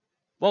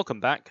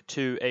Welcome back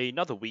to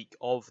another week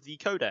of the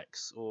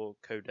Codex, or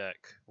Codec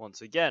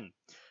once again.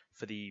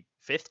 For the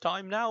fifth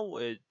time now,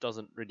 it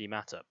doesn't really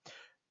matter.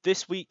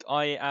 This week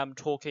I am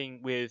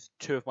talking with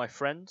two of my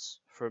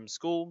friends from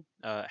school,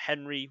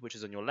 Henry, which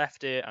is on your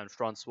left ear, and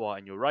Francois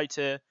in your right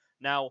ear.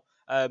 Now,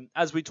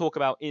 as we talk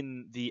about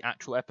in the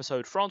actual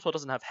episode, Francois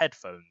doesn't have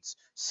headphones,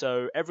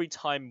 so every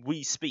time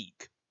we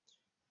speak,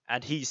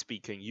 and he's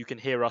speaking, you can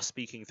hear us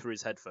speaking through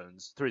his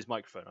headphones, through his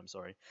microphone, I'm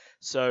sorry.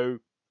 So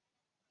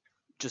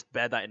just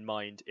bear that in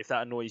mind. If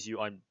that annoys you,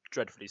 I'm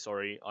dreadfully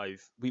sorry.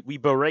 We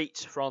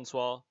berate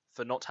Francois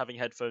for not having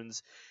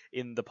headphones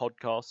in the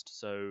podcast,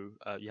 so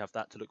you have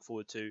that to look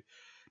forward to.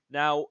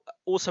 Now,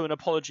 also an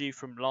apology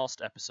from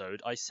last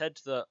episode. I said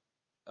that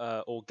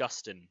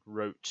Augustine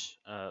wrote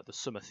the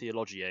Summa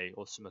Theologiae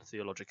or Summa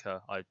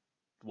Theologica.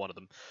 One of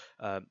them.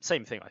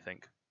 Same thing, I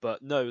think.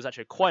 But no, it was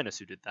actually Aquinas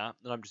who did that,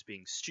 and I'm just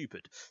being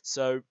stupid.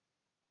 So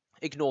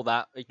ignore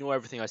that. Ignore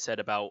everything I said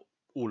about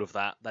all of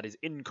that. That is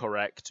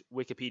incorrect.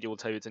 Wikipedia will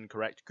tell you it's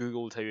incorrect.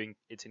 Google will tell you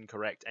it's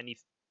incorrect. Any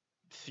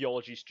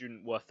theology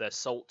student worth their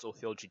salt or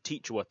theology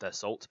teacher worth their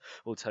salt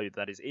will tell you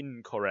that is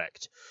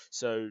incorrect.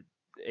 So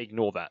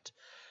ignore that.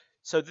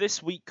 So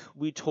this week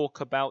we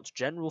talk about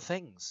general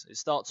things. It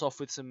starts off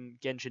with some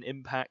Genshin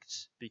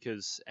Impact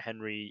because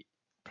Henry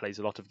plays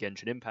a lot of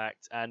Genshin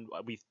Impact, and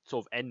we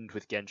sort of end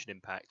with Genshin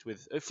Impact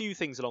with a few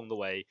things along the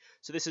way.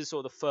 So this is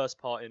sort of the first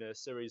part in a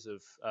series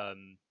of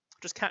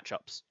just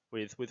catch-ups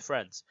with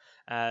friends,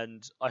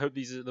 and I hope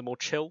these are the more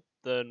chill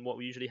than what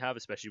we usually have,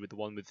 especially with the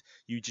one with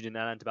Eugene and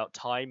Anand about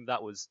time.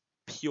 That was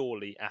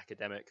purely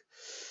academic.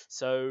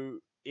 So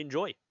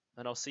enjoy,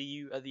 and I'll see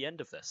you at the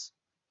end of this.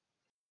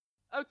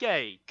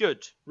 Okay,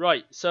 good.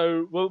 Right,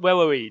 so where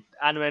were we?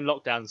 Anime and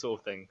lockdown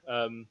sort of thing.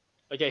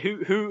 Okay,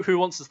 who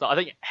wants to start?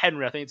 I think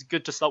Henry. I think it's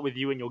good to start with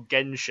you and your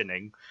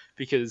Genshining,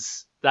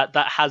 because that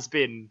has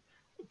been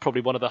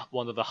probably one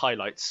of the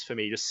highlights for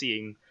me, just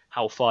seeing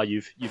how far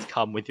you've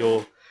come with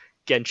your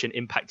Genshin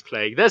Impact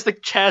play. There's the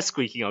chair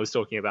squeaking I was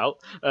talking about.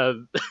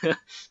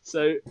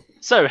 So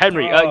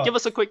Henry, give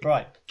us a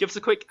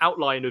quick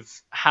outline of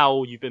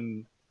how you've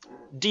been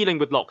dealing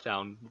with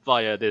lockdown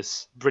via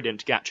this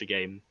brilliant gacha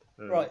game.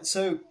 Right.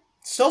 So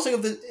starting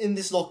off in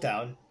this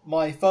lockdown,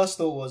 my first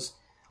thought was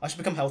I should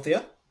become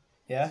healthier.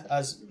 Yeah,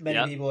 as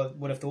many people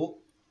would have thought,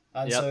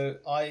 and so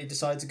I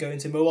decided to go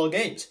into mobile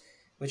games,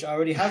 which I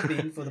already have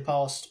been for the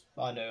past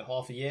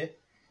half a year.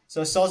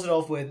 So I started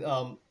off with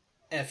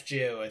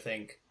FGO, I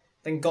think.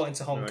 Then got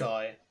into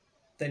Honkai.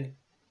 Then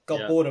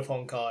got bored of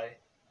Honkai.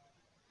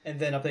 And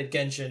then I played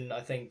Genshin,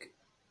 I think,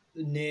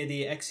 near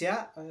the Exeat,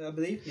 I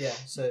believe. Yeah,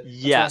 so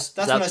that's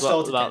when I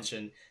started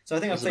Genshin. So I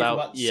think I played for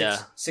about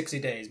 60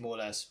 days, more or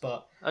less.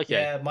 But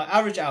yeah, my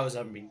average hours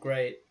haven't been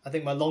great. I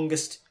think my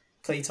longest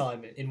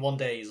playtime in one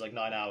day is like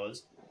 9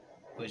 hours,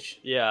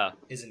 which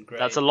isn't great.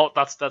 That's a lot.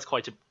 That's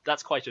quite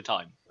a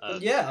time.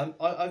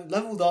 I've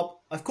leveled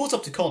up. I've caught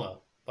up to Connor,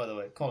 by the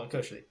way, Connor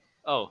Cushley.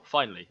 Oh,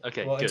 finally.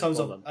 Okay. Well, good. In terms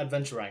of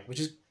adventure rank, which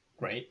is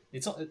great.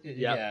 It's not.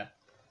 Yeah.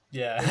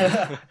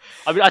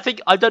 I mean,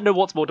 I don't know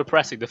what's more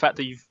depressing: the fact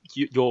that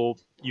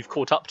you've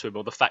caught up to him,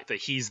 or the fact that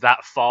he's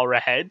that far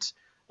ahead.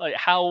 Like,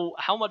 how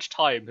much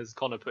time has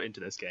Connor put into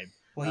this game?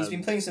 Well, he's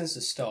been playing since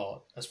the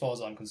start, as far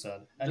as I'm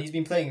concerned, and he's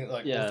been playing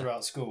all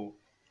throughout school.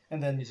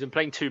 And then he's been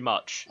playing too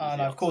much,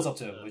 and I've caught up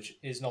to him, which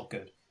is not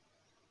good.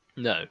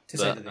 No, to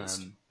say the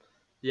least.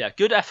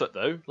 Good effort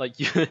though. Like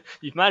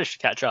you've managed to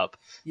catch up.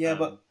 Yeah,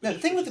 but the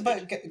thing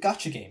about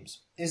gacha games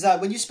is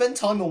that when you spend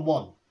time on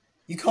one,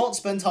 you can't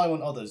spend time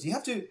on others. You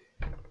have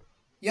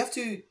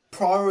to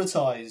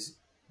prioritize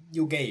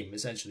your game,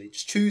 essentially.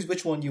 Just choose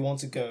which one you want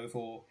to go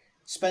for.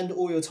 Spend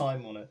all your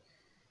time on it.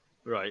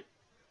 Right.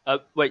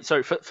 Wait,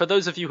 sorry, for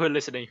those of you who are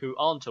listening who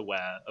aren't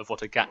aware of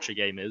what a gacha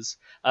game is,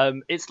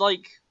 it's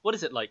like, what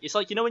is it like? It's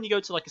like, when you go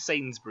to like a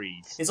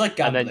Sainsbury's. It's like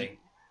gambling.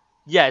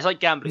 It's like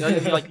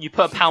gambling. Like you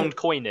put a pound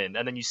coin in,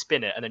 and then you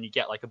spin it, and then you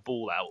get like a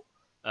ball out.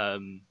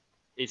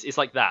 It's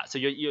like that. So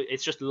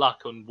it's just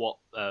luck on what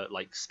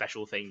like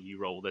special thing you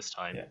roll this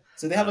time. Yeah.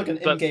 So they have like an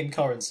in-game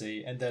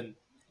currency, and then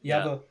you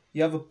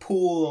have a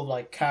pool of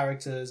like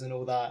characters and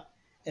all that,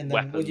 and then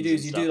weapons what you do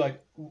is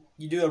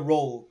you do a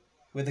roll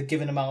with a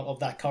given amount of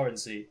that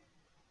currency,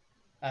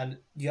 and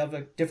you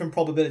have different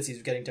probabilities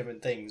of getting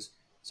different things.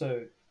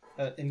 So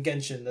in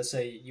Genshin, let's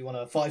say you want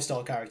a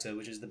 5-star character,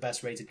 which is the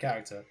best rated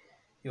character.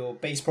 Your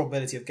base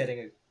probability of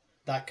getting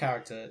that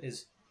character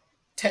is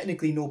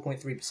technically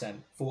 0.3%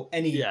 for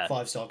any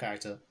 5-star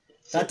character.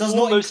 That does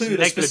not include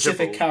a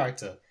specific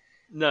character.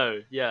 No,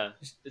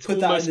 it's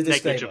almost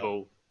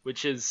negligible.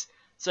 Which is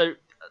so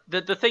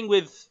the thing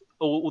with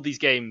all these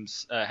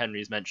games Henry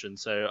has mentioned.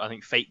 So I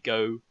think Fate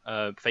Go,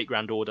 Fate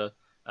Grand Order,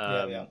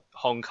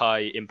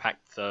 Honkai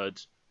Impact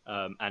 3rd,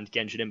 and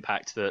Genshin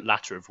Impact, the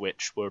latter of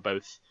which were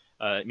both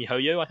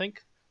MiHoYo, I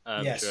think,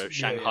 which are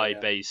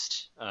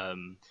Shanghai-based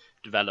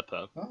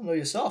developer. Oh, know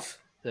yourself.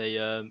 They,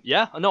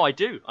 I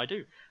do,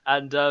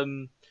 and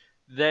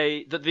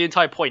the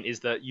entire point is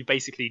that you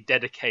basically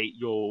dedicate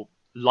your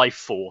life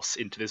force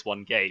into this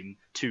one game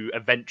to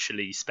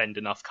eventually spend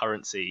enough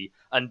currency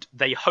and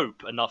they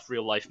hope enough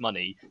real life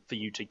money for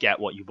you to get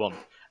what you want.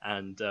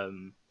 And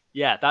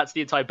yeah, that's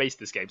the entire base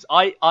of this game. So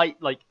I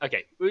like,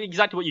 okay,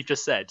 exactly what you've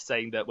just said,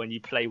 saying that when you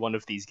play one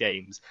of these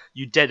games,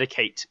 you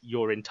dedicate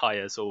your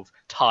entire sort of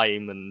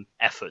time and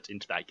effort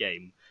into that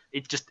game.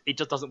 It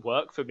just doesn't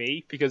work for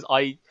me because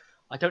I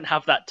don't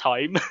have that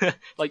time.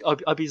 Like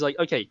I'd be like,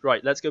 okay,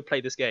 right, let's go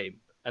play this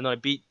game, and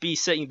I'd be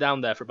sitting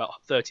down there for about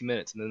 30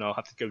 minutes, and then I'll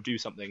have to go do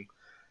something.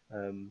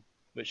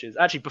 Which is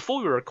actually before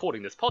we were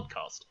recording this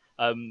podcast.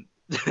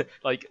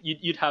 Like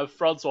you'd have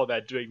Francois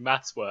there doing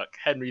maths work,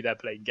 Henry there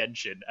playing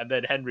Genshin, and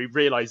then Henry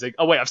realizing,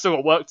 oh wait, I've still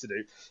got work to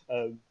do.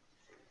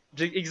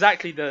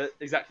 Exactly the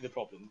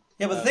problem.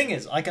 Yeah, but the thing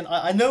is,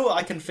 I know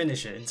I can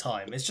finish it in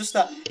time. It's just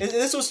that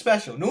this was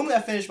special. Normally,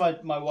 I finish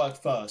my work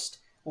first,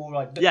 or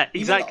like yeah,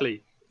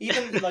 exactly.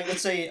 Even like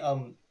let's say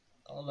on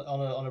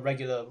a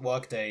regular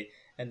work day,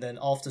 and then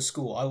after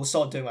school, I will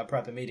start doing my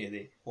prep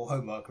immediately, or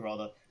homework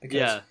rather,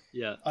 because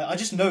I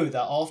just know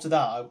that after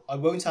that, I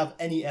won't have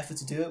any effort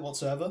to do it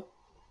whatsoever.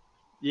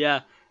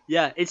 Yeah,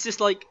 it's just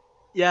like,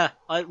 I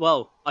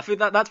feel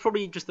that's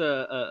probably just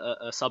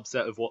a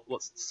subset of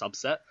what's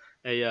subset,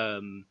 a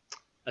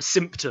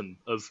symptom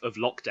of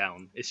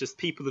lockdown. It's just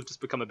people have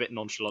just become a bit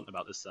nonchalant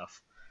about this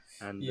stuff.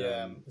 And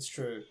it's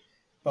true.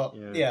 But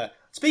yeah,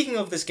 speaking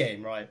of this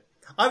game, right?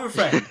 I have a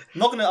friend.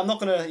 I'm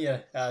not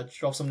gonna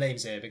drop some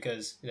names here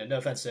because no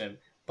offense to him,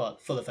 but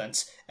full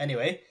offense.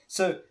 Anyway,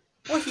 so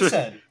what he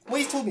said,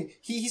 what he told me,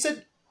 he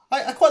said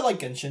I quite like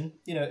Genshin.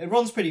 It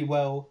runs pretty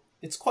well.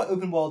 It's quite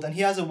open world, and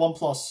he has a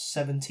OnePlus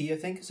 7T, I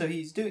think. So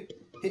his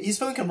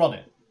phone can run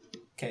it.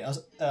 Okay,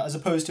 as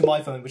opposed to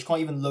my phone, which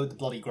can't even load the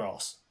bloody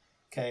grass.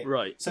 Okay,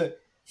 right. So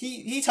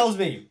he tells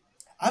me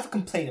I have a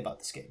complaint about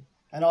this game,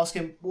 and ask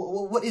him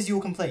what is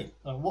your complaint?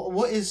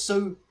 What is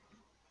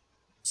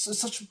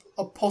such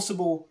a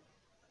possible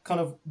kind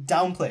of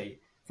downplay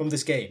from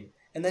this game?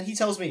 And then he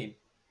tells me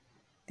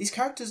these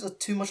characters are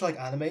too much like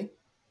anime.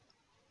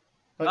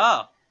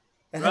 And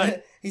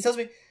right. He tells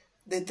me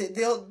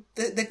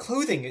their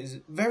clothing is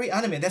very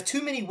anime. There are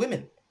too many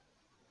women.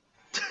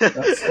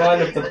 That's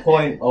kind of the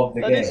point of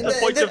the game. The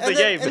point of the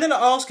game. And then I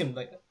ask him,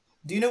 like,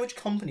 do you know which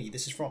company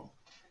this is from?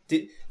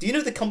 Do you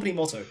know the company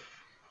motto?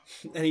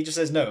 And he just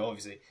says no,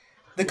 obviously.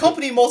 The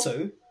company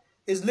motto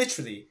is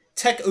literally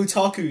Tech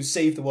Otakus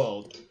Save the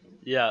World.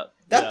 Yeah.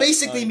 That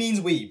basically means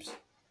weebs.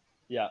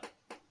 Yeah.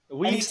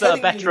 Weebs that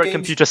are better at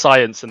computer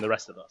science than the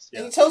rest of us.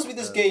 Yeah. And he tells me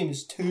this game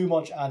is too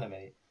much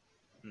anime.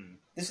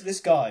 This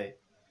guy.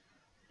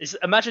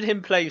 Imagine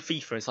him playing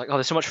FIFA. It's like, oh,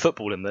 there's so much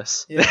football in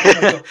this. Yeah,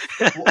 oh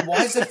my God.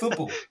 Why is there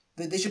football?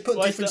 They should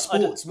put different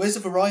sports. Where's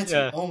the variety?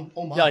 Yeah.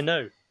 Oh my. Yeah,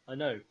 I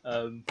know.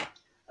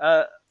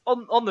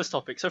 On this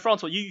topic, so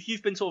Francois,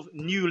 you've been sort of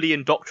newly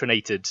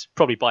indoctrinated,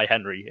 probably by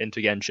Henry, into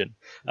Genshin.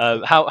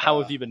 How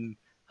have you been?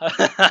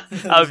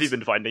 How have you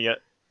been finding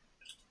it?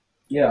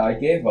 Yeah, I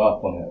gave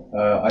up on it.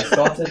 I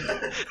started.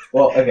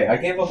 Well, okay, I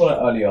gave up on it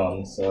early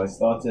on, so I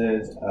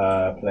started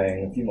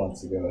playing a few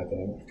months ago, I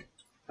think.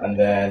 And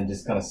then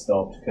just kind of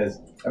stopped because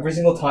every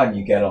single time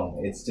you get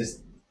on, it's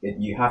just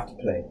you have to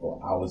play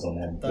for hours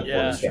on end before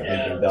you get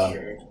anything done.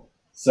 True.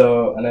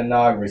 So, and then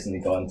now I've recently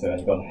got into it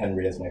and got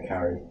Henry as my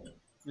carry.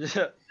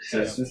 So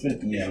it's just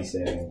been easy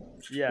sailing.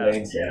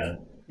 Plain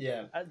sailing.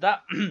 Yeah.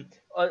 That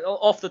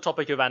off the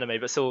topic of anime,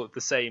 but still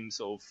the same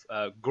sort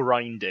of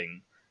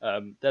grinding.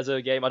 There's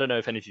a game, I don't know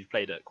if any of you've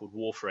played it, called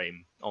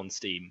Warframe on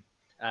Steam.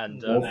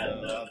 And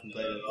Warframe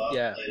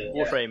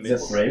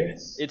is free.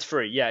 It's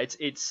free. Yeah,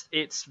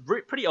 it's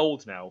pretty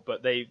old now,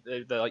 but they're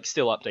like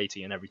still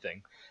updating and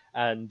everything.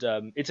 And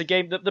it's a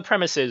game. The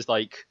premise is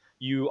like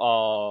you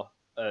are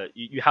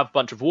you have a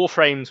bunch of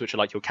warframes which are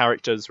like your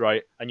characters,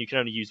 right? And you can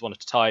only use one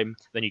at a time.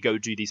 Then you go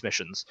do these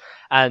missions,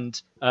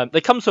 and they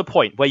come to a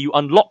point where you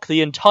unlock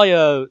the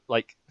entire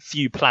like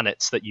few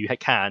planets that you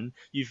can.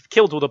 You've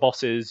killed all the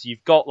bosses.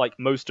 You've got like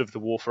most of the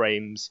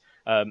warframes.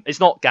 It's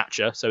not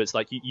gacha, so it's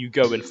like you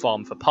go and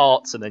farm for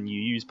parts, and then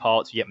you use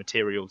parts. You get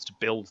materials to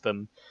build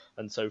them,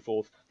 and so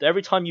forth. But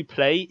every time you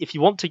play, if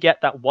you want to get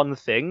that one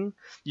thing,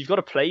 you've got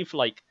to play for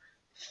like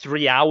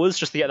 3 hours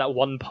just to get that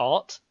one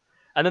part.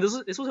 And then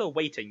there's also a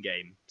waiting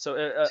game, so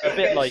a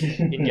bit like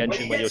in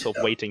Genshin when you're sort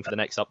of waiting for the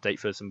next update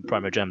for some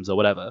Primo Gems or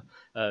whatever.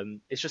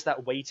 It's just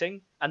that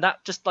waiting, and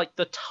that just like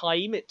the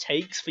time it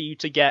takes for you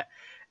to get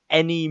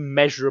any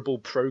measurable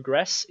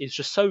progress is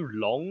just so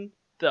long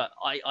that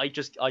I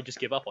just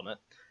give up on it.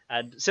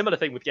 And similar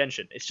thing with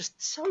Genshin, it's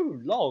just so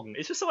long.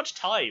 It's just so much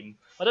time.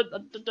 I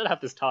don't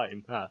have this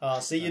time.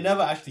 See, you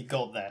never actually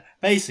got there.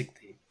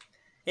 Basically,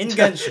 in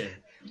Genshin,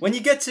 when you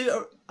get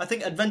to I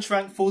think Adventure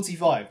Rank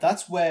 45,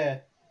 that's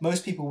where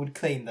most people would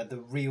claim that the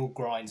real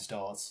grind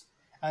starts.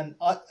 And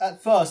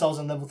at first I was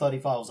on level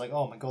 35, I was like,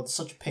 oh my god, it's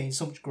such a pain,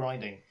 so much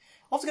grinding.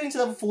 After getting to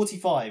level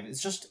 45,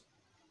 it's just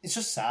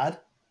sad.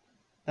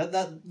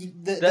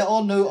 There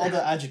are no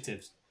other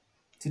adjectives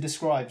to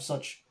describe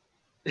such...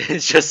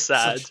 It's just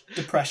sad. Such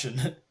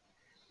depression.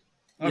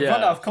 I've Yeah,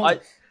 run out of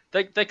content.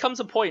 there comes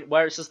a point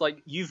where it's just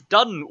like you've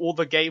done all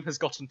the game has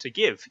gotten to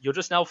give. You're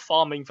just now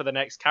farming for the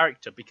next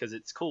character because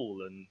it's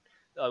cool and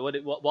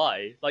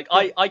why? Like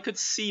I could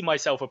see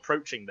myself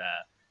approaching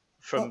there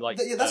from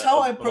that's how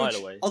I approach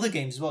away. other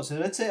games as well. So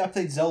let's say I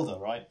played Zelda,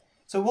 right?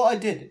 So what I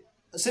did,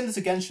 similar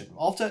to Genshin,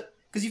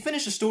 because you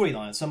finish a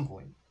storyline at some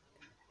point,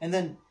 and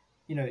then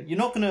you're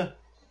not gonna,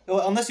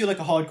 unless you're like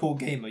a hardcore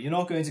gamer, you're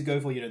not going to go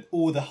for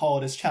all the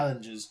hardest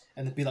challenges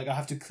and be like I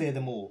have to clear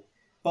them all.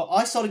 But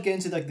I started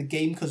getting to like the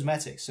game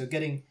cosmetics, so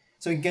in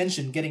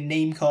Genshin, getting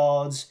name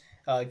cards,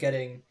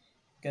 getting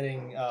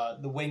the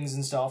wings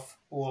and stuff,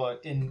 or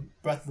in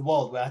Breath of the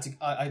Wild where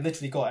I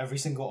literally got every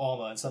single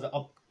armor and started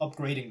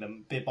upgrading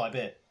them bit by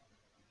bit.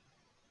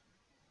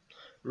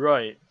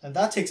 Right. And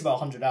that takes about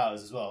 100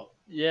 hours as well.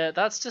 Yeah,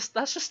 that's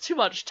just too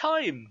much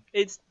time.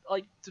 It's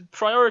like to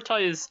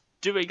prioritize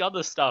doing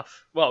other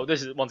stuff. Well,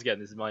 this is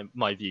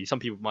my view. Some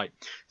people might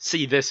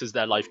see this as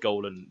their life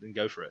goal and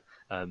go for it.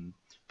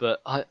 But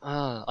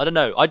I don't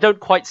know. I don't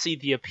quite see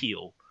the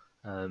appeal.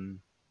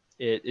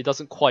 It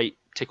doesn't quite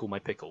tickle my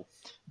pickle.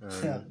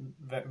 Yeah,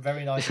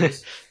 very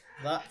nice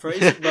that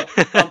phrase. But,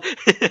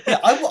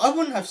 I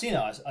wouldn't have seen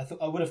it.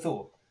 I would have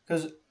thought,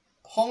 because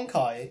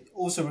Honkai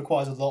also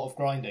requires a lot of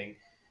grinding,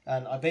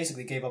 and I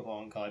basically gave up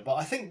on Honkai. But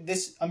I think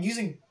I'm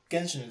using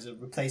Genshin as a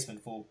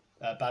replacement for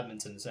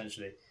badminton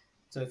essentially.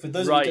 So for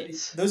those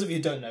of you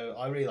who don't know,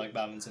 I really like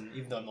badminton,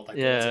 even though I'm not that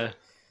good at it.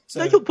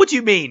 So, no, what do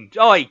you mean?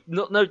 Oh,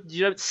 no,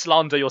 you don't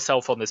slander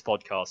yourself on this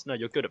podcast. No,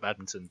 you're good at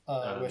badminton.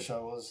 I wish I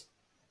was.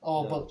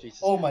 Oh, but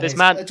Jesus. oh my this days.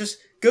 man just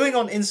going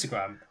on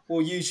Instagram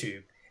or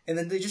YouTube, and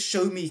then they just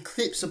show me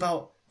clips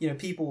about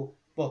people,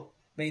 well,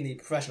 mainly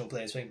professional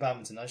players playing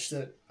badminton. I just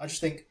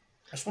think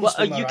I just want to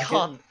swing my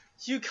racket.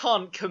 You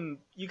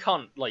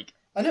can't like.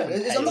 I know.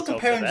 I'm not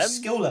comparing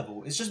skill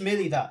level. It's just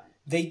merely that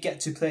they get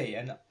to play,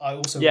 and I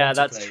also want to play.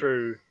 That's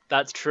true.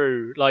 That's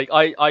true. Like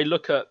I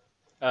look at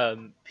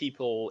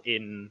people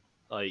in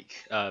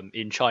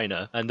in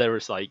China, and there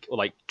is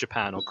or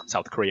Japan or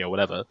South Korea or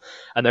whatever,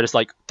 and they're just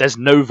like, there's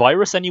no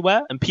virus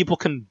anywhere and people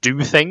can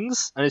do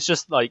things, and it's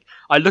just like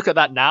I look at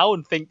that now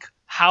and think,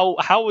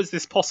 how is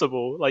this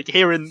possible? Like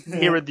here in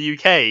the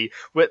UK,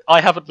 where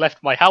I haven't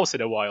left my house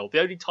in a while.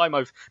 The only time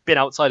I've been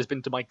outside has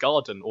been to my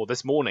garden, or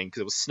this morning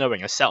because it was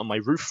snowing. I sat on my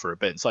roof for a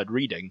bit inside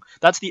reading.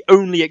 That's the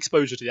only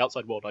exposure to the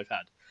outside world I've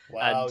had.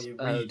 Wow, and, you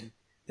read.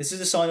 This is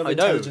a sign of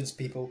intelligence,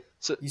 people.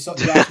 So you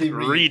actually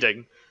read.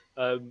 Reading.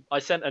 I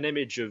sent an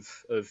image of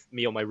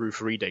me on my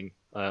roof reading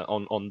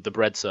on the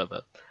bread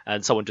server,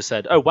 and someone just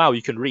said, "Oh wow,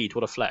 you can read!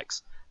 What a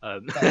flex!"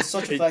 That is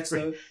such a flex,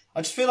 though.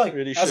 I just feel like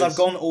really as I've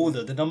gone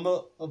older, the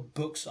number of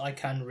books I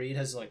can read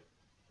has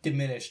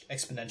diminished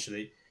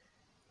exponentially.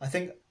 I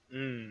think.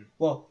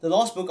 Well, the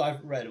last book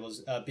I've read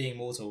was "Being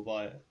Mortal"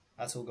 by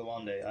Atul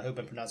Gawande. I hope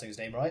I'm pronouncing his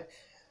name right,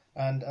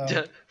 and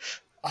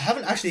I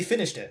haven't actually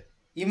finished it,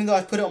 even though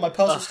I've put it on my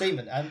personal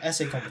statement and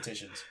essay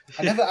competitions.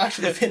 I never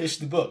actually finished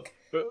the book.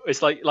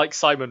 It's like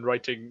Simon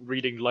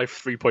reading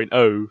Life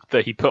 3.0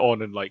 that he put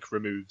on and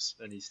removes,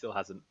 and he still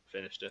hasn't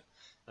finished it.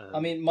 I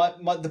mean,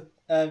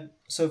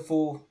 so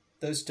for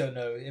those who don't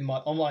know,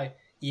 on my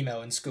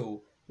email in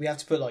school, we have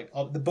to put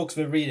the books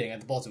we're reading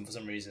at the bottom for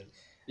some reason.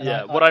 And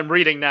I'm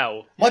reading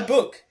now. My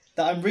book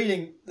that I'm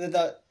reading,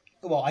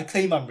 I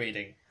claim I'm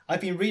reading.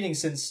 I've been reading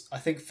since I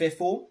think 5th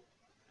form,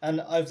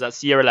 and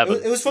that's year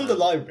 11. It was from the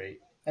library,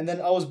 and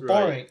then I was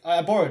borrowing.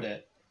 I borrowed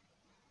it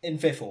in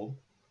 5th form.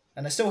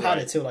 And I still had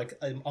it till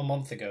a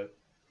month ago.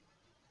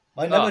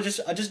 I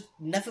just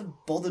never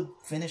bothered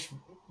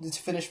to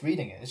finish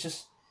reading it. It's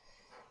just,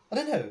 I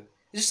don't know.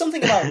 It's just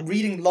something about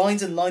reading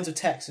lines and lines of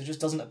text that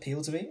just doesn't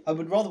appeal to me. I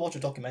would rather watch a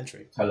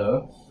documentary.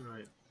 Hello?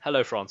 Right.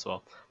 Hello,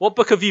 Francois. What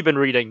book have you been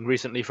reading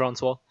recently,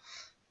 Francois?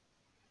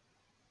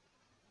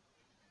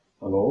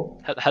 Hello?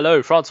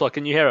 Hello, Francois,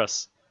 can you hear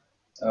us?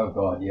 Oh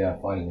god, yeah,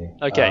 finally.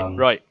 Okay,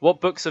 right.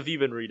 What books have you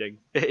been reading,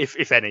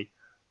 if any?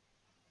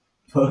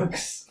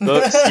 Books,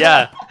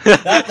 yeah.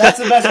 That's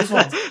the best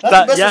response.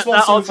 That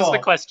answers the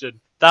question.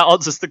 That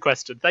answers the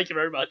question. Thank you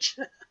very much.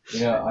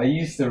 I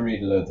used to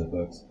read loads of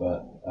books,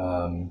 but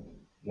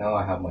now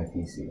I have my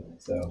PC.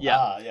 So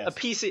yes. A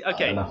PC.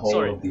 Okay,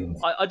 sorry.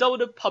 I don't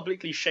want to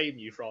publicly shame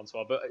you,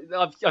 Francois, but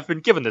I've been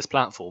given this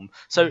platform.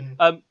 So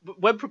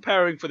when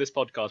preparing for this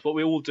podcast, what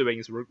we're all doing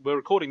is we're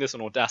recording this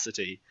on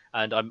Audacity,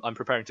 and I'm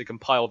preparing to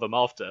compile them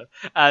after.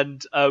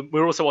 And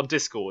we're also on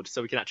Discord,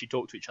 so we can actually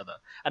talk to each other.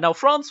 And now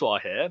Francois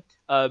here,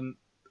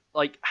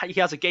 he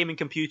has a gaming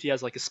computer, he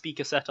has a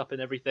speaker set up and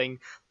everything,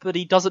 but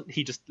he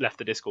just left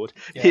the Discord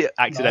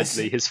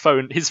accidentally.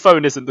 Nice. His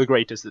phone isn't the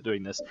greatest at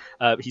doing this.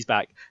 He's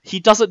back. He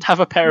doesn't have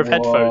a pair of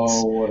headphones.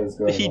 What is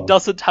going on?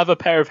 Doesn't have a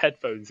pair of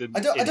headphones in I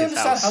don't his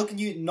understand house. How can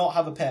you not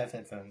have a pair of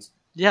headphones?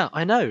 Yeah,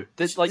 I know.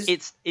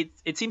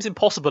 It seems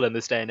impossible in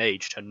this day and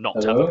age to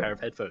not have a pair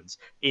of headphones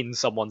in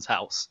someone's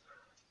house.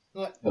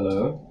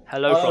 Hello,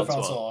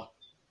 Francois.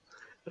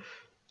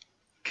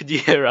 Could you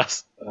hear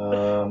us?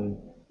 Hello.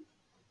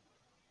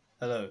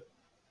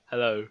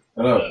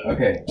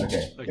 Okay.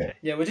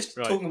 Yeah, we're just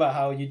talking about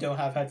how you don't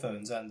have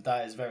headphones, and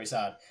that is very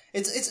sad.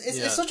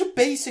 It's such a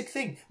basic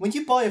thing. When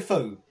you buy a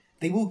phone,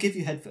 they will give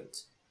you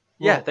headphones.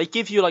 Yeah, Well, they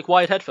give you like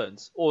wired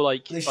headphones or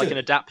like They an should.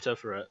 adapter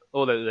for it,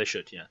 or they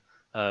should, yeah.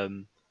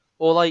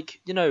 Or like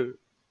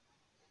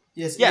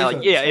yes, yeah,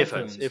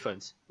 earphones, headphones.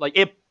 earphones. Like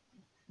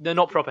they're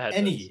not proper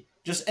headphones.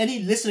 Any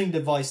listening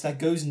device that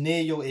goes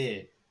near your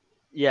ear.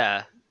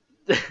 Yeah.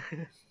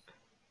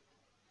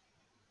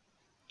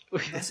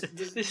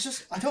 It's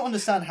just I don't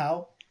understand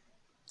how.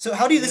 So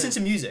how do you listen to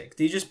music?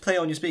 Do you just play it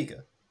on your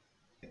speaker?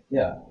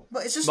 Yeah.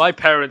 But it's just My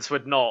parents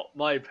would not.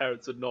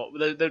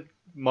 They'd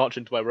march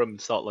into my room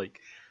and start like,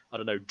 I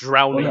don't know,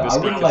 drowning Well, no, the I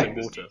wouldn't speakers like-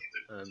 in water.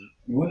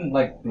 You wouldn't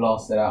like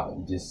blast it out.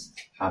 You just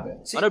have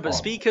it. See, I know, but on.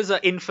 speakers are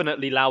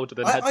infinitely louder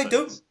than I headphones.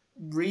 don't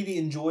really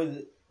enjoy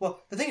the.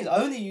 Well, the thing is, I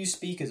only use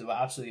speakers if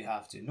I absolutely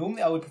have to.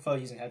 Normally, I would prefer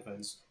using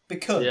headphones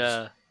because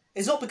Yeah.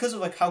 it's not because of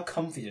like how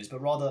comfy it is,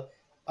 but rather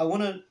I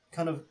want to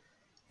kind of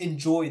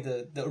enjoy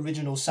the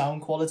original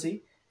sound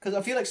quality because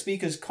I feel like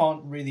speakers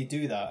can't really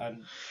do that.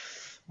 And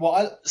well,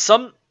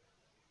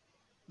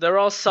 There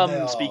are They some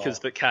are. speakers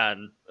that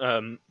can.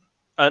 And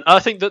I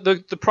think that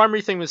the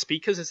primary thing with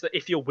speakers is that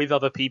if you're with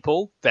other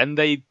people, then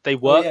they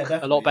work yeah, a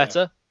definitely, lot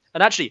better.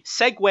 And actually,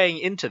 segueing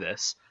into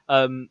this,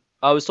 I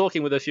was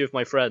talking with a few of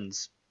my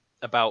friends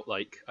about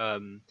like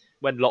when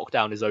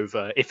lockdown is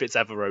over, if it's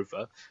ever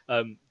over,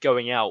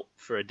 going out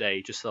for a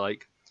day just to,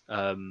 like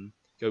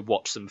go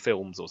watch some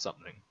films or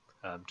something,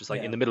 just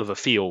like Yeah. in the middle of a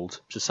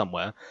field, just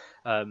somewhere.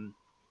 And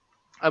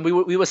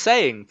we were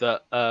saying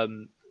that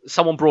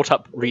someone brought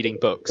up reading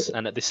books,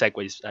 and this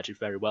segues actually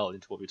very well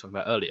into what we were talking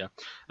about earlier,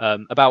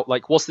 about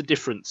like what's the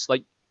difference,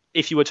 like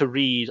if you were to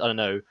read, I don't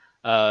know,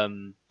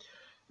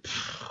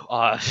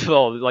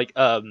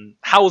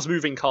 Howl's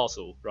Moving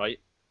Castle, right?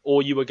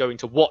 Or you were going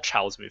to watch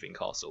Howl's Moving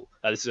Castle.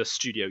 This is a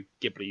Studio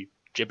Ghibli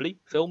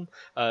film.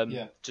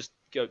 Yeah. Just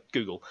go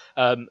Google.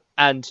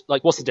 And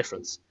like, what's the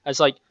difference? It's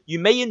like you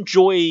may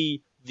enjoy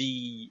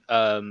the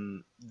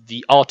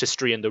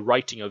artistry and the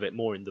writing of it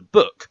more in the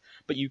book,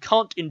 but you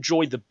can't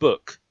enjoy the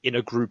book in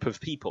a group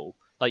of people.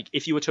 Like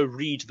if you were to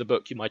read the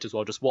book, you might as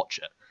well just watch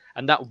it.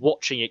 And that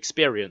watching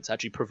experience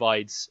actually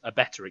provides a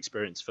better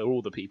experience for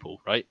all the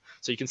people, right?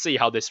 So you can see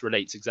how this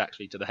relates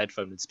exactly to the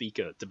headphone and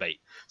speaker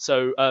debate.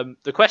 So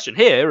the question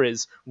here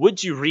is,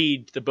 would you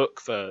read the book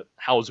for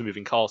Howl's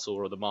Moving Castle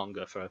or the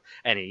manga for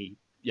any,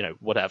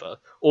 whatever?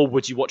 Or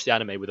would you watch the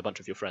anime with a bunch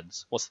of your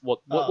friends? What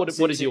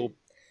is your Wait,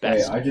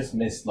 best? I just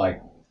missed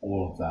like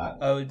all of that.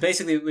 Oh,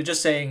 basically, we're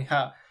just saying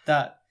how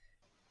that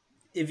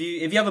if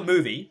you have a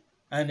movie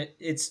and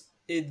it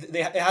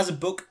has a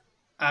book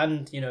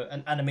and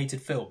an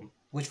animated film,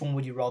 which one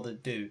would you rather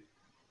do?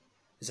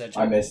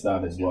 Essentially, I missed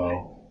that as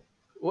well.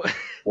 What?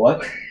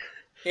 What?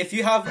 if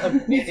you have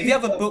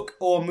a book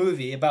or a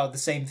movie about the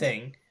same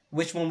thing,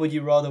 which one would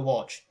you rather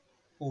watch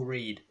or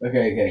read?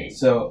 Okay.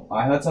 So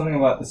I heard something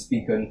about the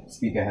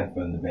speaker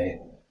headphone debate.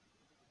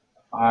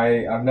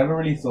 I've never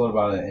really thought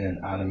about it in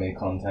an anime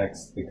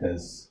context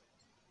because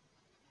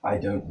I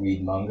don't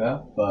read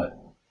manga, but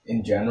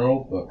in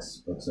general,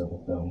 books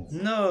over films.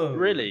 No,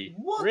 Really?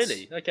 What?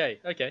 Really? Okay.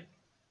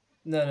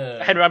 No.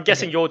 Henry, I'm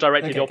guessing Okay. you're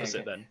directly Okay, the okay,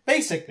 opposite okay. then.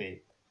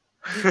 Basically,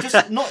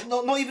 just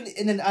not even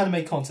in an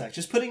anime context,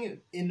 just putting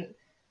it in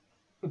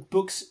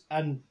books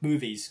and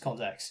movies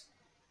context.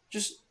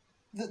 Just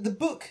the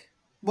book.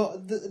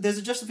 Well, there's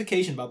a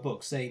justification about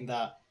books saying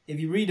that if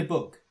you read a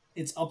book,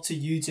 it's up to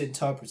you to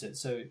interpret it.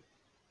 So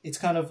it's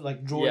kind of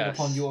like drawing Yes.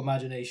 upon your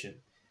imagination.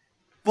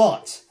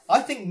 But I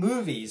think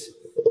movies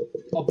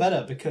are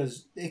better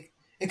because it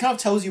kind of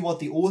tells you what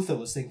the author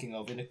was thinking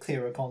of in a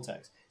clearer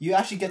context. You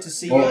actually get to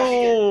see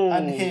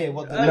and hear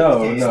what the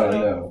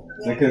No.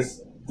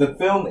 Because the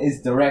film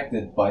is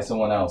directed by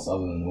someone else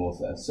other than the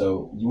author,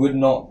 so you would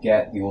not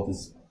get the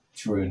author's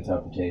true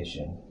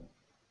interpretation.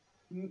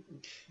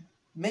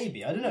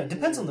 Maybe, I don't know. It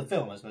depends on the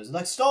film, I suppose.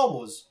 Like Star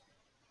Wars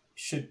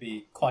should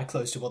be quite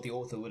close to what the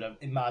author would have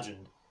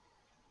imagined.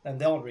 And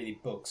they aren't really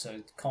books,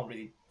 so can't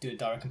really do a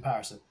direct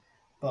comparison.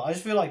 But I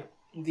just feel like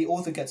the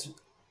author gets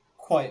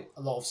quite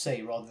a lot of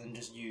say rather than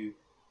just you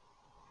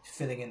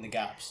filling in the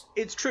gaps.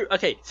 It's true.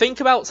 Okay, think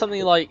about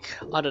something like,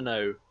 I don't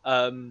know,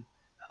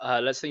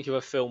 let's think of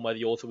a film where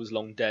the author was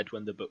long dead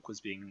when the book was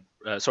being,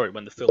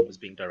 when the film was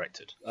being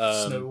directed.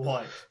 Snow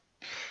White.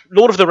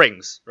 Lord of the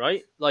Rings,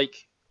 right?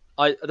 Like,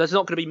 there's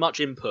not going to be much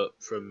input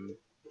from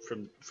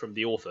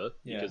the author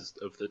because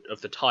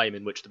of the time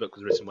in which the book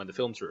was written when the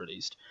films were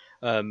released,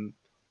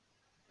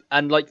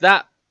 and like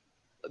that,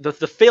 the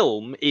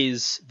film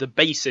is the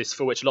basis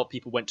for which a lot of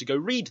people went to go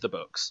read the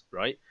books,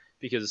 right?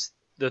 Because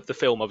the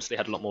film obviously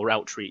had a lot more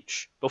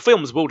outreach. Well,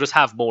 films will just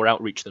have more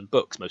outreach than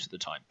books most of the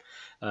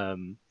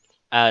time,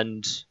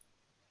 and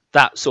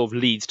that sort of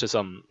leads to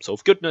some sort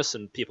of goodness,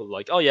 and people are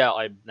like, oh yeah,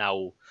 I'm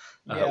now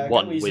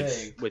one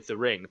with the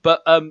ring.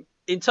 But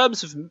in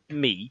terms of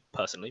me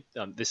personally,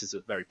 this is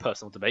a very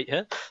personal debate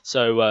here,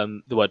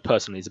 so the word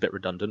personally is a bit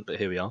redundant, but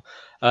here we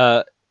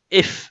are.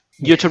 If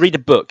you're to read a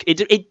book,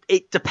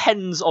 it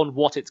depends on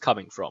what it's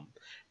coming from.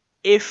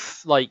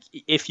 If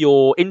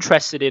you're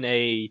interested in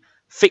a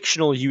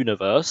fictional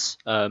universe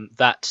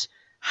that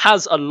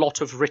has a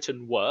lot of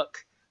written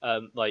work,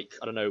 like,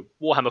 I don't know,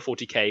 Warhammer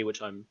 40k,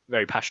 which I'm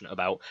very passionate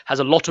about, has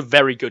a lot of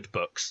very good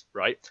books,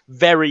 right?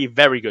 Very,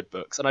 very good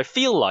books. And I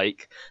feel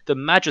like the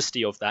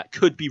majesty of that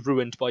could be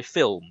ruined by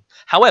film.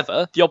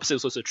 However, the opposite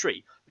is also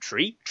true.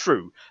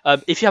 True.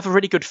 If you have a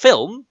really good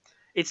film,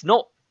 it's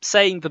not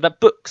saying that that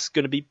book's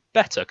going to be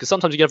better, because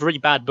sometimes you get a really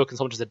bad book and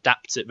someone just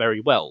adapts it very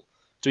well.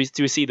 Do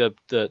we see the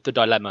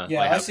dilemma?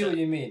 Yeah, I see what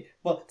you mean.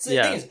 Well, the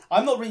thing is,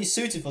 I'm not really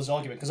suited for this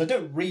argument because I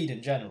don't read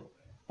in general.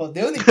 But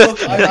the only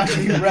book I've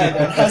actually read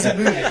and has a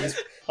movie is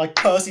like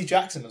Percy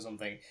Jackson or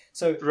something.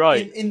 So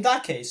in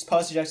that case,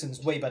 Percy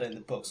Jackson's way better than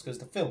the books because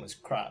the film is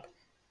crap.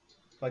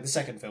 Like the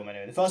second film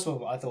anyway. The first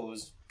one I thought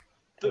was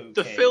okay.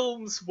 The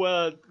films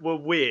were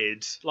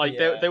weird. Like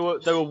they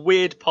were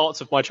weird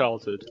parts of my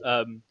childhood.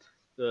 Well,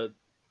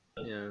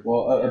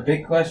 a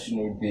big question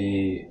would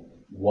be,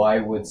 why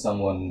would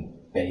someone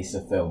base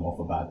a film off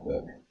a bad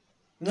book?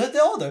 No,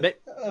 there are though.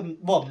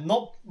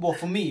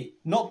 For me,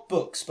 not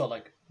books, but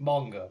like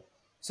manga.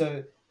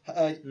 So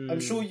I'm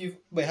sure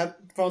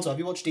Francois, have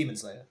you watched Demon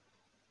Slayer?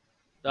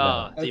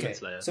 Demon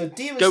Slayer. So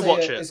Demon Go Slayer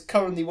watch it. is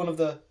currently one of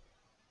the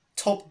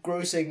top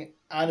grossing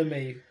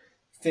anime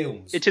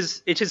films. It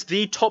is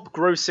the top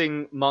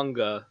grossing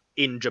manga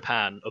in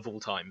Japan of all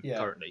time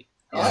currently.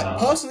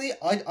 Personally,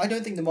 I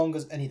don't think the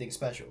manga's anything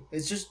special.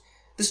 It's just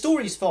the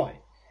story's fine.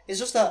 It's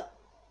just that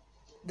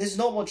there's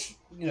not much,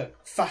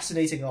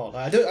 fascinating art.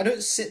 Like, I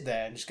don't sit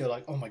there and just go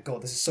like, oh my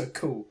god, this is so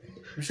cool.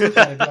 I'm just looking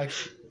at it and be like,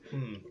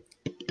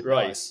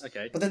 right, nice.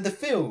 Okay. But then the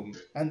film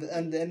and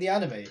the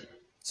anime.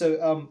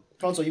 So,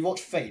 Francois, you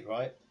watched Fate,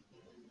 right?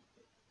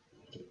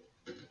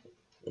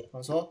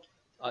 Francois?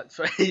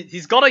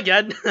 He's gone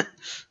again.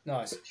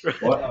 Nice.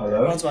 What?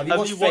 Hello? Francois,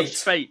 have you watched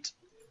Fate?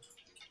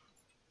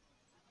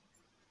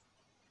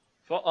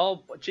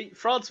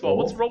 Francois,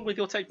 what's wrong with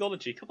your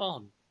technology? Come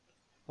on.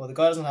 Well, the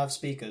guy doesn't have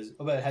speakers.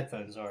 Oh, but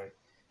headphones, sorry.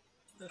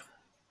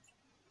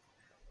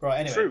 Right,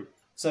 anyway. True.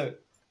 So,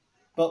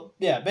 but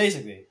yeah,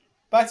 basically,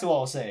 back to what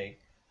I was saying.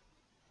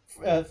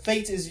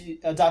 Fate is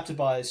adapted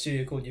by a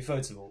studio called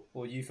Ufotable,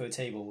 or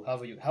Ufotable,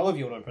 however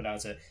you want to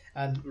pronounce it,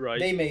 and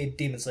they made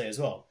Demon Slayer as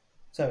well.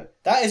 So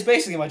that is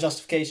basically my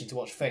justification to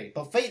watch Fate.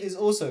 But Fate is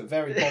also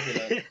very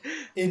popular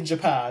in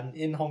Japan,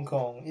 in Hong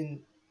Kong,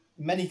 in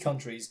many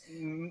countries.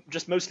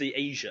 Just mostly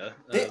Asia.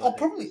 They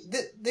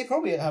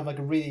probably have like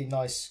a really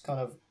nice kind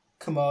of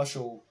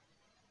commercial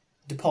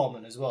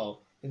department as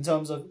well. In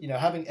terms of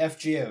having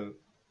FGO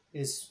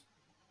it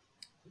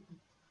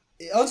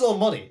earns a lot of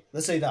money.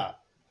 Let's say that.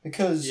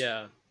 Because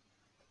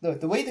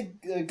the way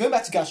going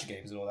back to gacha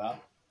games and all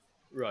that,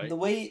 right? The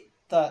way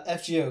that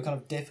FGO kind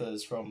of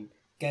differs from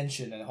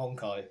Genshin and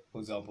Honkai, for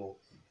example,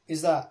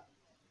 is that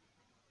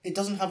it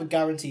doesn't have a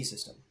guarantee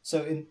system.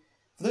 So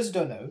for those who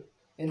don't know,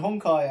 in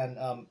Honkai and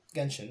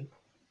Genshin,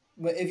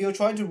 if you're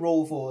trying to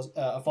roll for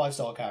a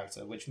 5-star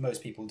character, which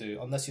most people do,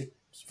 unless you're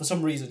for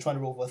some reason trying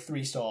to roll for a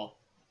 3-star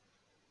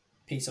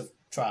piece of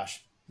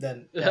trash,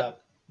 then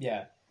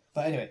yeah.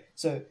 But anyway,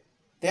 so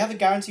they have a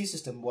guarantee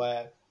system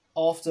where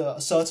after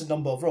a certain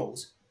number of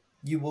rolls,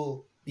 you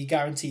will be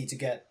guaranteed to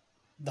get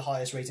the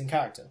highest rating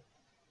character.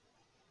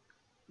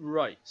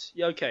 Right.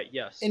 Yeah. Okay.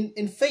 Yes.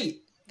 In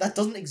Fate, that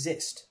doesn't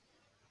exist.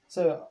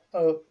 So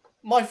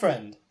my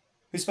friend,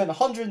 who spent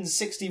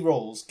 160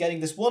 rolls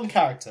getting this one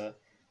character,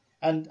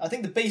 and I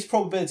think the base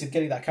probability of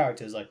getting that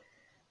character is like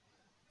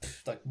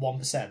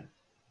 1%.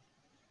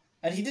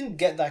 And he didn't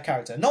get that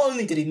character. Not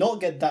only did he not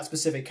get that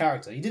specific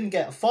character, he didn't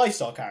get a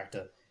 5-star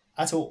character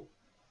at all.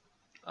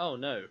 Oh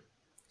no.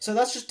 So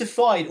that's just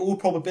defied all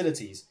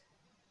probabilities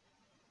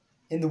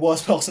in the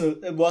worst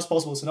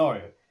possible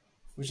scenario,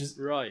 which is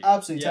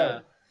absolutely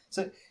terrible.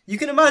 So you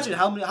can imagine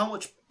how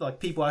much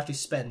people actually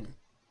spend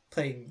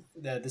playing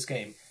this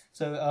game.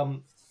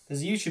 So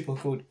there's a YouTuber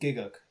called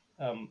Giguk.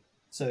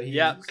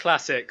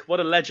 Classic. What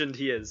a legend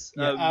he is.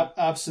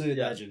 Absolute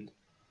legend.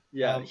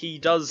 Yeah, he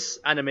does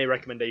anime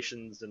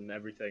recommendations and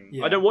everything.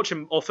 Yeah. I don't watch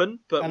him often,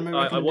 but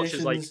I watch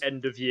his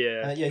end of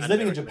year. He's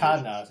living in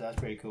Japan now, so that's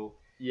pretty cool.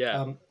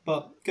 Yeah.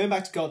 But going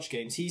back to gacha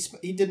games,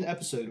 he did an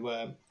episode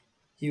where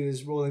he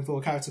was rolling for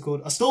a character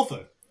called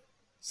Astolfo.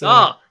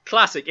 So,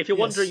 classic. If you're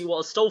wondering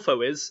what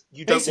Astolfo is,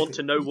 you don't want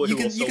to know what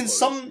Astolfo is. You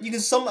can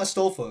sum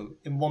Astolfo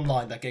in one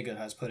line that Giga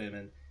has put him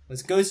in.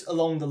 It goes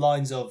along the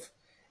lines of,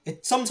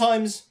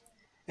 sometimes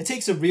it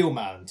takes a real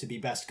man to be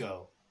best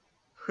girl.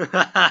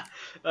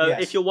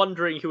 If you're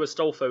wondering who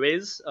Astolfo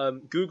is,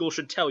 Google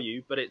should tell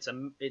you, but it's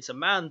a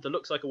man that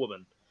looks like a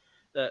woman.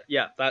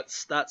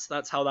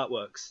 That's how that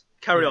works.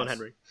 Carry on,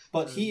 Henry.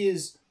 But he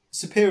is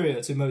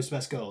superior to most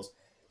best girls.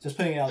 Just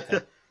putting it out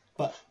there.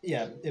 But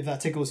yeah, if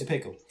that tickles your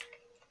pickle.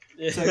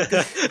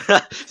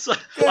 So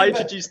I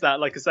introduced that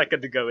like a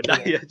second ago, and now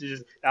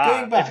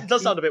going back, it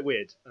does sound a bit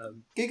weird.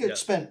 Giga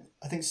spent,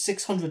 I think,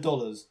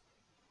 $600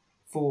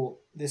 for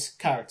this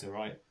character,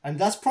 right? And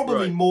that's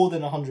probably more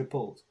than 100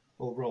 pulls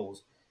or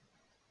rolls.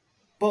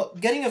 But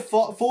getting a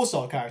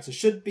 4-star character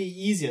should be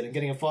easier than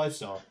getting a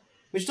 5-star,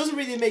 which doesn't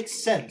really make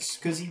sense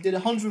because he did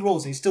 100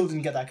 rolls and he still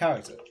didn't get that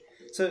character.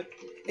 So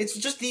it's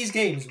just these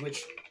games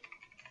which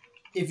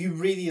if you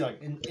really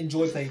like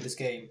enjoy playing this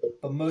game,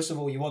 but most of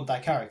all you want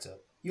that character,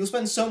 you'll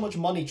spend so much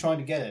money trying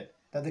to get it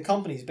that the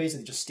company is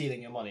basically just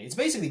stealing your money. It's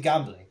basically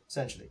gambling,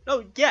 essentially.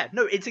 Oh yeah,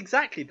 no, it's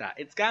exactly that.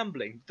 It's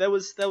gambling. There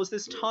was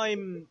this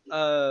time,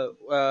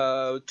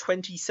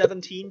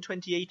 2017,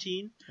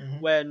 2018,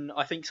 when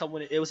I think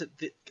someone was it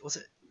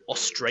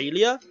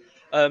Australia,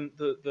 I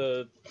don't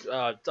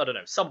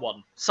know,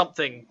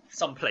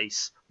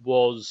 someplace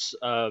was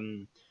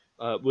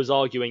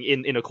arguing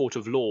in a court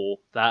of law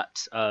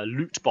that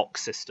loot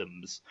box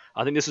systems.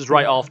 I think this was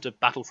right after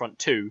Battlefront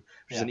 2,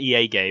 which is an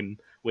EA game,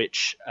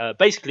 which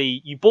basically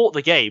you bought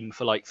the game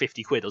for like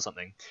 50 quid or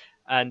something,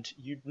 and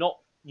you'd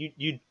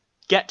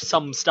get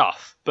some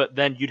stuff, but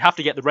then you'd have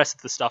to get the rest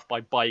of the stuff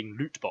by buying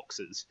loot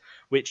boxes,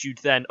 which you'd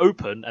then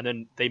open, and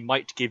then they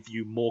might give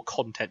you more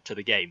content to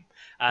the game.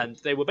 And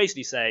they were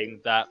basically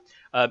saying that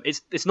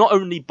it's not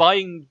only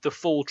buying the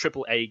full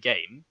AAA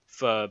game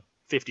for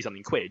 50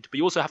 something quid, but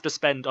you also have to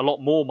spend a lot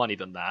more money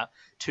than that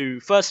to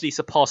firstly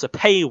surpass a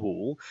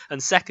paywall,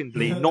 and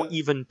secondly not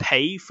even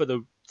pay for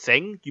the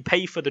thing. You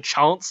pay for the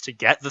chance to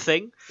get the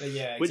thing,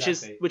 which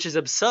is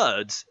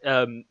absurd.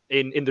 In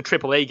the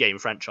AAA game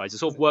franchise, it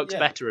sort of works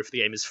better if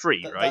the game is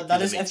free, right?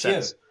 That is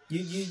FGO.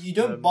 You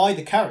don't buy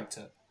the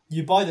character,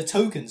 you buy the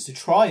tokens to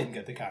try and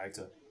get the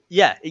character.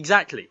 Yeah,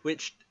 exactly.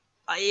 Which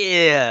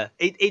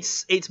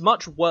it's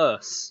much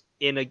worse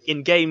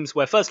in games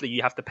where firstly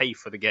you have to pay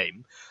for the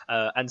game,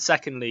 and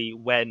secondly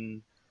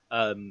when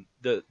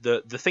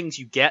the things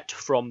you get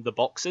from the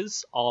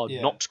boxes are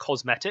not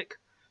cosmetic.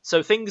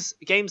 So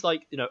games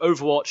like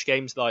Overwatch,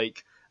 games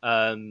like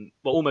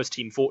almost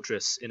Team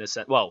Fortress in a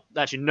sense. Well,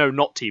 actually no,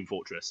 not Team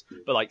Fortress,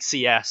 but like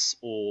CS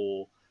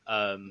or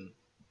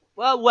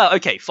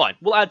okay, fine.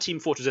 We'll add Team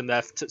Fortress in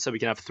there so we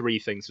can have three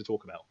things to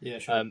talk about. Yeah,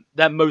 sure.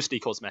 They're mostly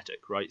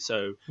cosmetic, right?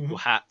 So your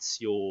hats,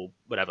 your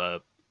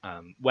whatever.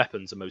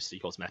 Weapons are mostly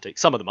cosmetic.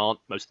 Some of them aren't,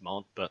 most of them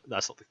aren't, but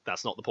that's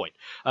not the point.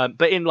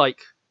 But in like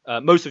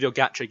most of your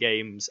gacha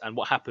games, and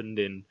what happened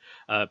in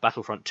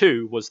Battlefront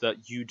 2 was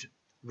that you'd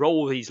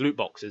roll these loot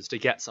boxes to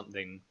get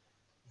something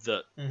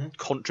that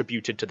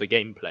contributed to the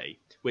gameplay,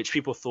 which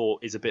people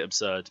thought is a bit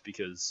absurd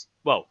because,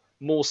 well,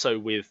 more so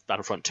with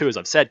Battlefront 2, as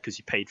I've said, because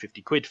you paid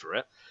 50 quid for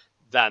it,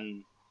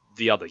 than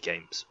the other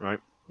games, right?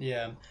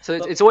 Yeah. So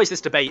it's always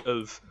this debate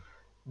of,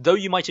 though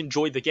you might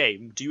enjoy the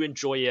game, do you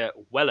enjoy it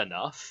well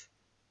enough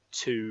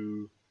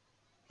to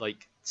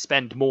like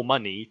spend more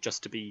money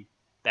just to be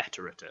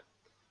better at it?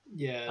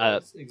 Yeah,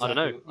 exactly. I don't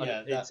know.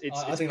 Yeah,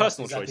 it's I think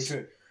personal that's exactly choice.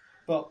 True.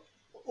 But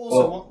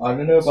also, I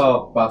don't know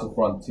about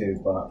Battlefront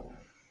 2, but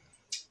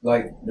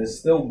like there's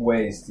still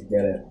ways to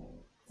get it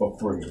for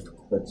free,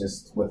 but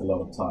just with a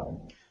lot of time.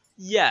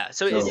 Yeah,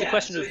 so it's a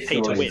question of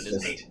pay to win,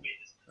 isn't it?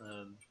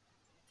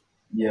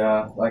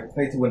 Yeah, like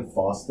pay to win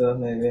faster,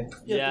 maybe.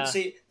 Yeah.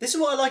 See, this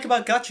is what I like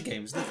about gacha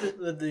games,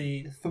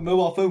 the for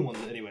mobile phone ones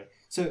anyway.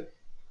 So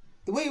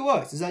the way it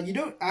works is that you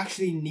don't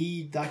actually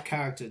need that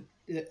character,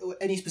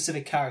 any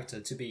specific character,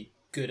 to be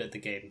good at the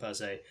game per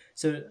se.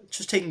 So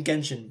just taking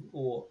Genshin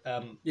or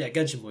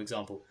Genshin for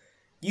example,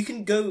 you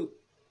can go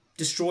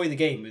destroy the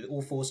game with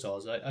all 4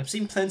 stars. I've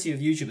seen plenty of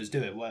YouTubers do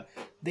it where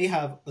they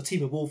have a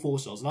team of all 4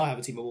 stars and I have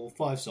a team of all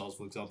 5 stars,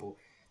 for example.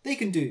 They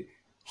can do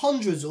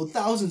hundreds or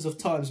thousands of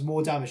times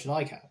more damage than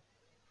I can,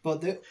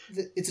 but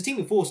it's a team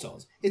of 4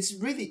 stars. It's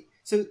really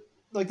so.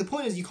 Like the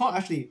point is, you can't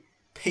actually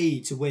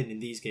pay to win in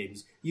these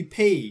games. You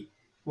pay,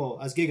 well,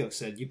 as Gigok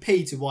said, you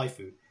pay to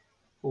waifu,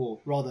 or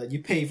rather,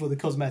 you pay for the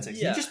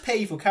cosmetics. Yeah. You just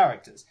pay for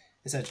characters,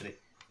 essentially.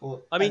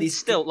 Or I mean,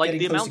 still, like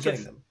the amount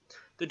of them.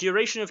 The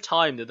duration of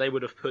time that they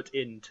would have put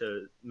in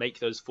to make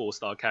those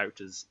 4-star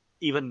characters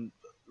even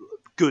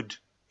good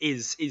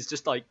is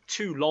just like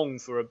too long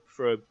for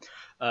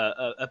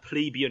a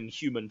plebeian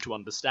human to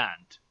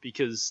understand,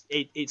 because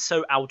it's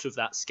so out of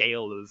that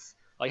scale of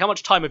like how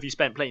much time have you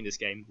spent playing this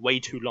game? Way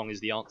too long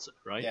is the answer,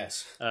 right?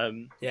 Yes.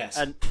 Yes.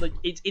 And like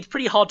it's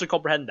pretty hard to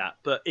comprehend that.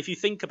 But if you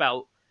think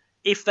about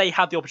if they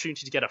had the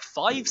opportunity to get a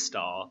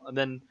 5-star, and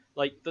then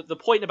like the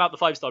point about the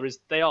 5-star is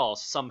they are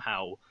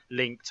somehow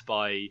linked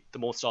by the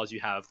more stars you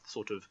have,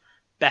 sort of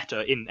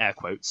better in air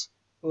quotes.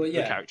 Well,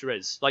 yeah. The character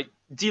is like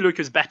Diluc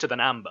is better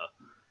than Amber.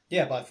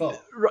 Yeah, by far.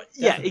 Right.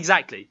 Yeah,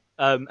 exactly.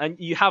 And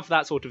you have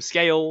that sort of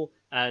scale,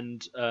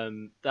 and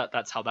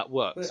that's how that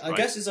works. But I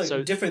guess it's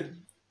like different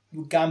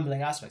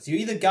gambling aspects. You're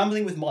either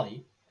gambling with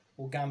money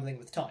or gambling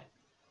with time.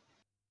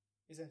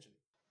 Essentially.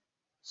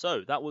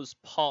 So that was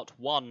part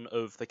 1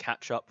 of the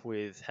catch up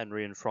with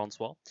Henry and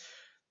Francois.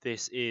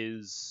 This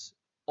is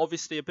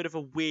obviously a bit of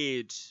a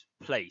weird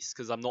place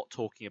because I'm not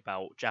talking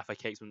about Jaffa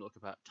Cakes, I'm not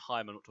talking about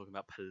time, I'm not talking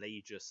about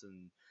Pelagius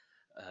and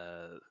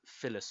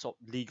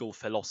legal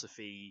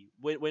philosophy.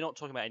 We're not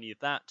talking about any of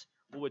that.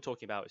 All we're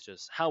talking about is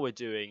just how we're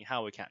doing,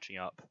 how we're catching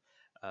up,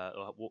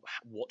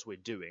 what we're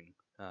doing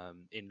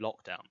in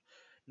lockdown.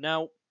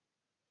 Now,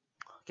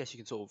 I guess you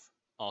can sort of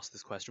ask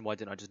this question. Why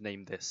didn't I just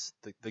name this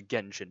the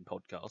Genshin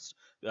podcast?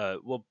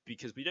 Well,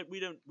 because we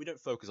don't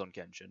focus on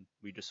Genshin.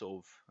 We just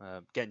sort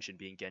of Genshin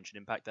being Genshin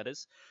Impact, that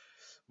is.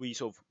 We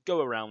sort of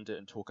go around it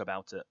and talk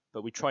about it,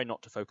 but we try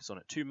not to focus on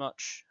it too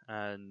much.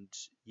 And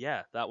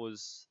yeah, that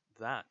was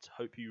that.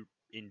 Hope you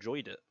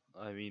enjoyed it.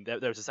 I mean,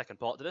 there's a second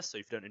part to this, so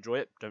if you don't enjoy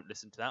it, don't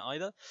listen to that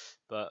either.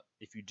 But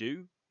if you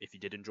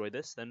did enjoy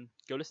this, then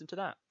go listen to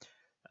that.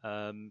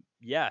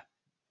 Yeah,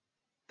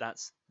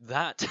 that's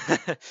that.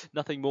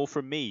 Nothing more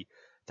from me.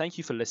 Thank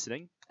you for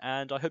listening,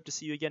 and I hope to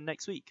see you again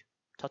next week.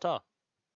 Ta-ta.